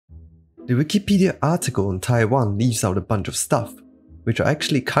The Wikipedia article on Taiwan leaves out a bunch of stuff, which are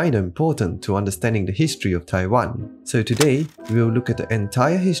actually kinda important to understanding the history of Taiwan. So today, we will look at the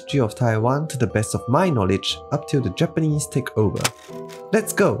entire history of Taiwan to the best of my knowledge up till the Japanese take over.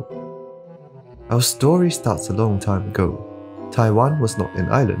 Let's go! Our story starts a long time ago. Taiwan was not an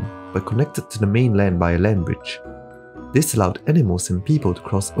island, but connected to the mainland by a land bridge. This allowed animals and people to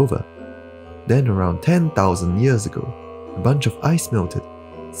cross over. Then around 10,000 years ago, a bunch of ice melted,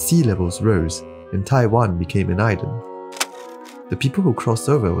 sea levels rose, and Taiwan became an island. The people who crossed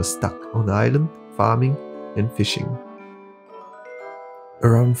over were stuck on the island, farming and fishing.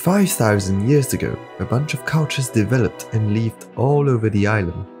 Around 5,000 years ago, a bunch of cultures developed and lived all over the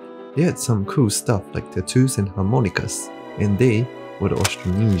island. They had some cool stuff like tattoos and harmonicas, and they were the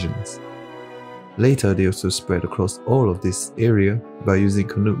Austronesians. Later, they also spread across all of this area by using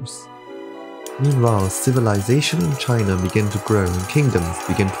canoes. Meanwhile, civilization in China began to grow and kingdoms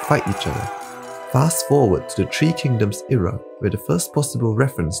began to fight each other. Fast forward to the Three Kingdoms era, where the first possible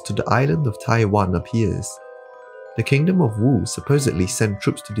reference to the island of Taiwan appears. The Kingdom of Wu supposedly sent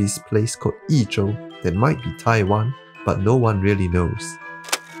troops to this place called Yizhou that might be Taiwan, but no one really knows.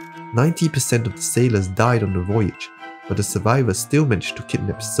 90% of the sailors died on the voyage, but the survivors still managed to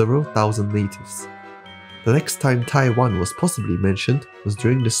kidnap several thousand natives. The next time Taiwan was possibly mentioned was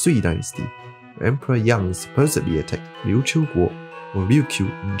during the Sui dynasty, where Emperor Yang supposedly attacked Liu Qiuguo, or Ryukyu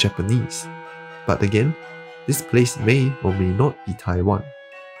in Japanese. But again, this place may or may not be Taiwan.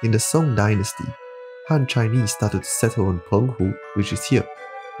 In the Song dynasty, Han Chinese started to settle on Penghu, which is here.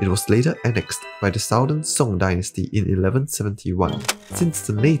 It was later annexed by the Southern Song dynasty in 1171. Since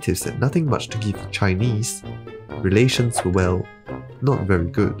the natives had nothing much to give the Chinese, relations were, well, not very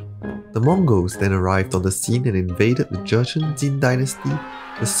good. The Mongols then arrived on the scene and invaded the Jurchen Jin dynasty,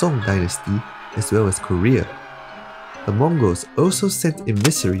 the Song dynasty, as well as Korea. The Mongols also sent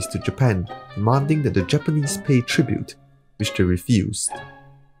emissaries to Japan, demanding that the Japanese pay tribute, which they refused.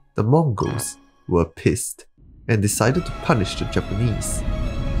 The Mongols were pissed and decided to punish the Japanese.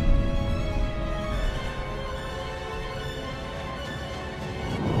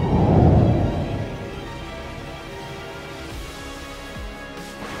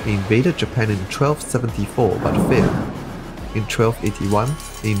 They invaded Japan in 1274 but failed. In 1281,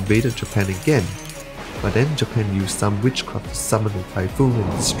 they invaded Japan again, but then Japan used some witchcraft to summon a typhoon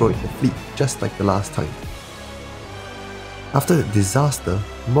and destroyed the fleet just like the last time. After the disaster,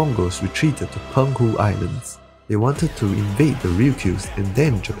 Mongols retreated to Penghu Islands. They wanted to invade the Ryukyus and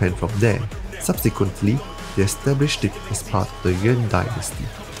then Japan from there. Subsequently, they established it as part of the Yuan dynasty.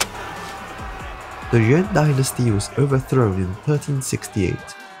 The Yuan dynasty was overthrown in 1368,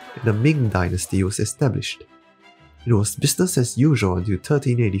 and the Ming dynasty was established. It was business as usual until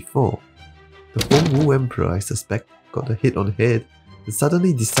 1384. The Hongwu Emperor, I suspect, got a hit on the head and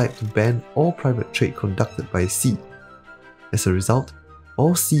suddenly decided to ban all private trade conducted by sea. As a result,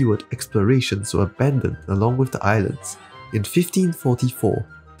 all seaward explorations were abandoned along with the islands. In 1544,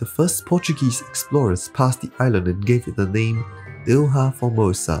 the first Portuguese explorers passed the island and gave it the name Ilha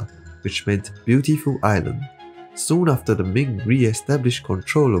Formosa, which meant beautiful island. Soon after, the Ming re-established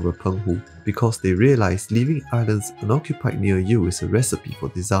control over Penghu because they realized leaving islands unoccupied near you is a recipe for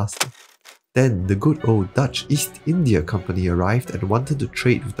disaster. Then the good old Dutch East India Company arrived and wanted to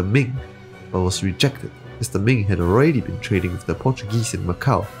trade with the Ming, but was rejected as the Ming had already been trading with the Portuguese in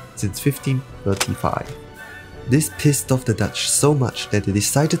Macau since 1535. This pissed off the Dutch so much that they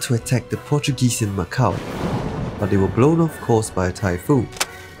decided to attack the Portuguese in Macau, but they were blown off course by a typhoon.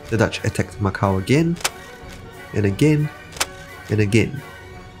 The Dutch attacked Macau again, and again, and again,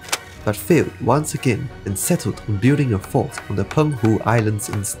 but failed once again and settled on building a fort on the Penghu Islands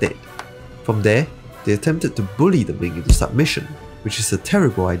instead. From there, they attempted to bully the Ming into submission, which is a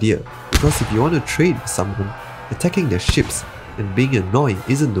terrible idea because if you want to trade with someone, attacking their ships and being annoying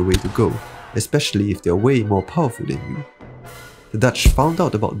isn't the way to go, especially if they're way more powerful than you. The Dutch found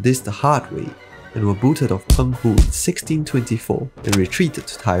out about this the hard way and were booted off Penghu in 1624 and retreated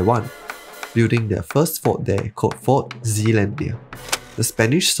to Taiwan, building their first fort there called Fort Zeelandia. The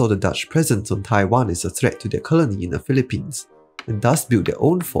Spanish saw the Dutch presence on Taiwan as a threat to their colony in the Philippines, and thus built their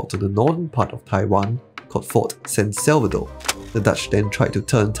own fort on the northern part of Taiwan called Fort San Salvador. The Dutch then tried to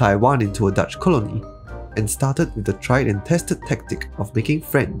turn Taiwan into a Dutch colony, and started with the tried and tested tactic of making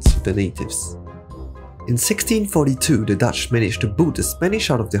friends with the natives. In 1642, the Dutch managed to boot the Spanish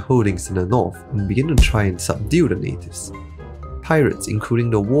out of their holdings in the north and began to try and subdue the natives. Pirates, including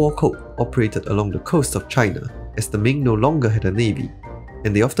the War Code, operated along the coast of China, as the Ming no longer had a navy,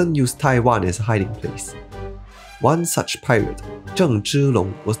 and they often used Taiwan as a hiding place. One such pirate, Zheng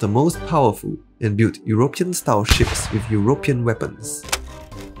Zhilong, was the most powerful and built European-style ships with European weapons.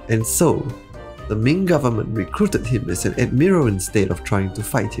 And so, the Ming government recruited him as an admiral instead of trying to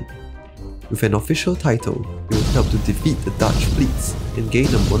fight him. With an official title, he would help to defeat the Dutch fleets and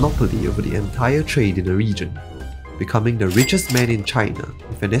gain a monopoly over the entire trade in the region, becoming the richest man in China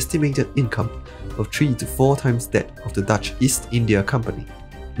with an estimated income of 3 to 4 times that of the Dutch East India Company.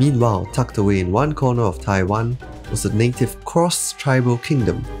 Meanwhile, tucked away in one corner of Taiwan was a native cross-tribal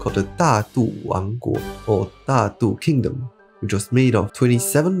kingdom called the Dadu Wangguo or Dadu Kingdom, which was made of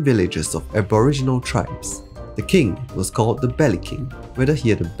 27 villages of aboriginal tribes. The king was called the Belly King. Whether he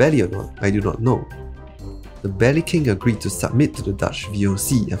had a belly or not, I do not know. The Belly King agreed to submit to the Dutch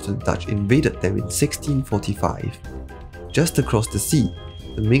VOC after the Dutch invaded them in 1645. Just across the sea,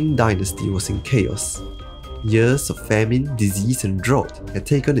 the Ming dynasty was in chaos. Years of famine, disease and drought had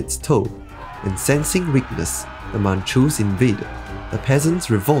taken its toll, and sensing weakness, the Manchus invaded, the peasants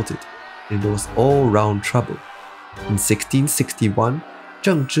revolted, and there was all-round trouble. In 1661,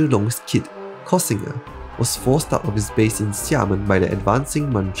 Zheng Zhilong's kid, Cosinger, was forced out of his base in Xiamen by the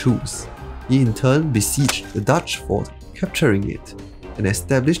advancing Manchus. He in turn besieged the Dutch fort, capturing it, and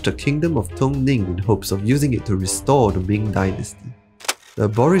established the kingdom of Tongning in hopes of using it to restore the Ming dynasty. The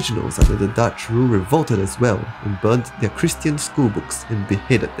aboriginals under the Dutch rule revolted as well and burnt their Christian schoolbooks and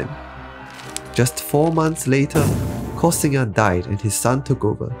beheaded them. Just 4 months later, Cosinger died and his son took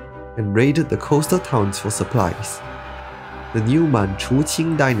over and raided the coastal towns for supplies. The new Manchu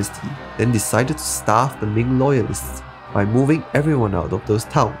Qing dynasty then decided to starve the Ming loyalists by moving everyone out of those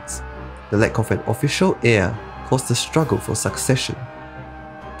towns. The lack of an official heir caused the struggle for succession,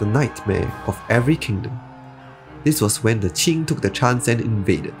 the nightmare of every kingdom. This was when the Qing took the chance and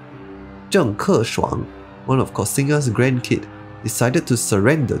invaded. Zheng Keshuang, one of Cosinger's grandkids, decided to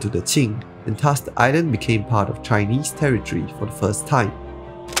surrender to the Qing, and thus the island became part of Chinese territory for the first time.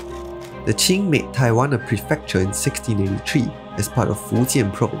 The Qing made Taiwan a prefecture in 1683 as part of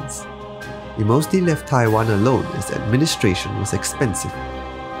Fujian province. They mostly left Taiwan alone as administration was expensive.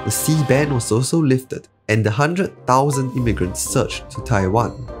 The sea ban was also lifted, and the 100,000 immigrants surged to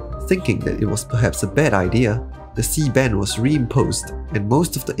Taiwan. Thinking that it was perhaps a bad idea, the sea ban was reimposed and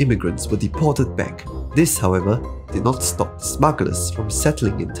most of the immigrants were deported back. This, however, did not stop the smugglers from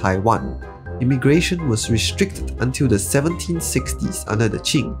settling in Taiwan. Immigration was restricted until the 1760s under the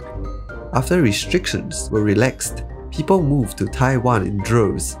Qing. After restrictions were relaxed, people moved to Taiwan in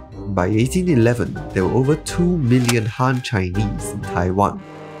droves. By 1811, there were over 2 million Han Chinese in Taiwan.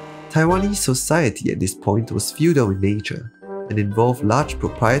 Taiwanese society at this point was feudal in nature and involved large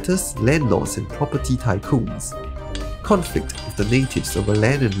proprietors, landlords and property tycoons. Conflict with the natives over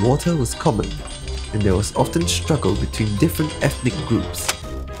land and water was common, and there was often struggle between different ethnic groups.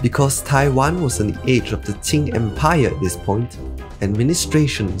 Because Taiwan was on the edge of the Qing Empire at this point,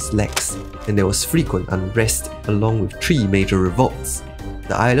 administration was lax, and there was frequent unrest along with 3 major revolts.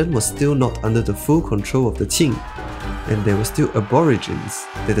 The island was still not under the full control of the Qing, and there were still aborigines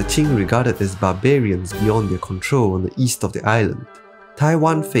that the Qing regarded as barbarians beyond their control on the east of the island.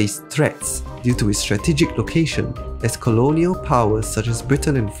 Taiwan faced threats due to its strategic location, as colonial powers such as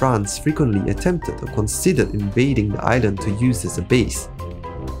Britain and France frequently attempted or considered invading the island to use as a base.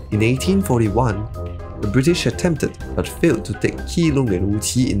 In 1841, the British attempted but failed to take Keelung and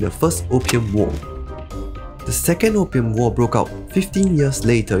Wuqi in the First Opium War. The Second Opium War broke out 15 years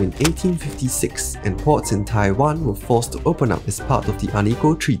later in 1856, and ports in Taiwan were forced to open up as part of the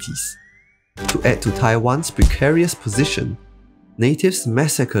unequal treaties. To add to Taiwan's precarious position, natives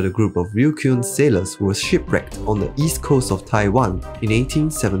massacred a group of Ryukyuan sailors who were shipwrecked on the east coast of Taiwan in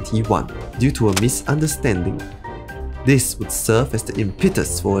 1871 due to a misunderstanding. This would serve as the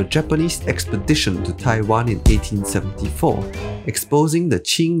impetus for a Japanese expedition to Taiwan in 1874, exposing the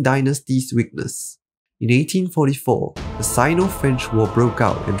Qing dynasty's weakness. In 1844, the Sino-French War broke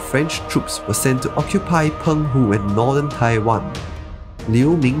out and French troops were sent to occupy Penghu and northern Taiwan.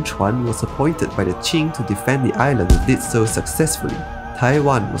 Liu Mingchuan was appointed by the Qing to defend the island and did so successfully.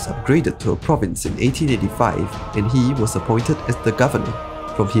 Taiwan was upgraded to a province in 1885 and he was appointed as the governor.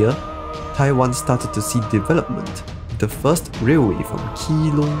 From here, Taiwan started to see development, with the first railway from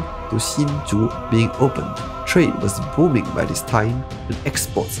Keelung to Hsinchu being opened. Trade was booming by this time, and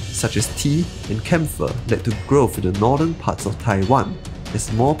exports such as tea and camphor led to growth in the northern parts of Taiwan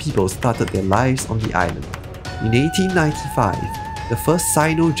as more people started their lives on the island. In 1895, the first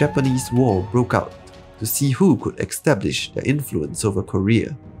Sino-Japanese War broke out to see who could establish their influence over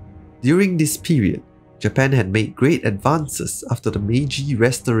Korea. During this period, Japan had made great advances after the Meiji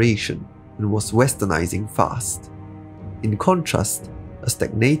Restoration and was westernizing fast. In contrast, a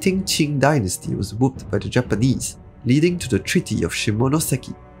stagnating Qing dynasty was whooped by the Japanese, leading to the Treaty of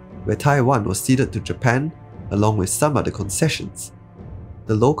Shimonoseki, where Taiwan was ceded to Japan along with some other concessions.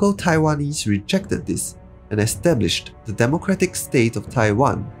 The local Taiwanese rejected this and established the Democratic State of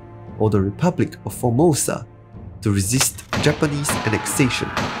Taiwan, or the Republic of Formosa, to resist Japanese annexation.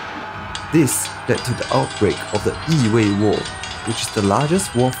 This led to the outbreak of the Yi War, which is the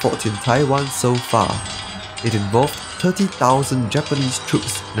largest war fought in Taiwan so far. It involved 30,000 Japanese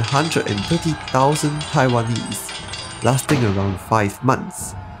troops and 130,000 Taiwanese, lasting around 5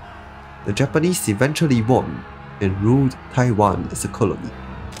 months. The Japanese eventually won and ruled Taiwan as a colony.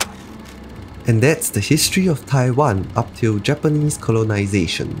 And that's the history of Taiwan up till Japanese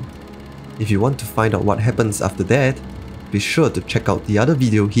colonization. If you want to find out what happens after that, be sure to check out the other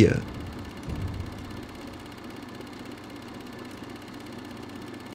video here.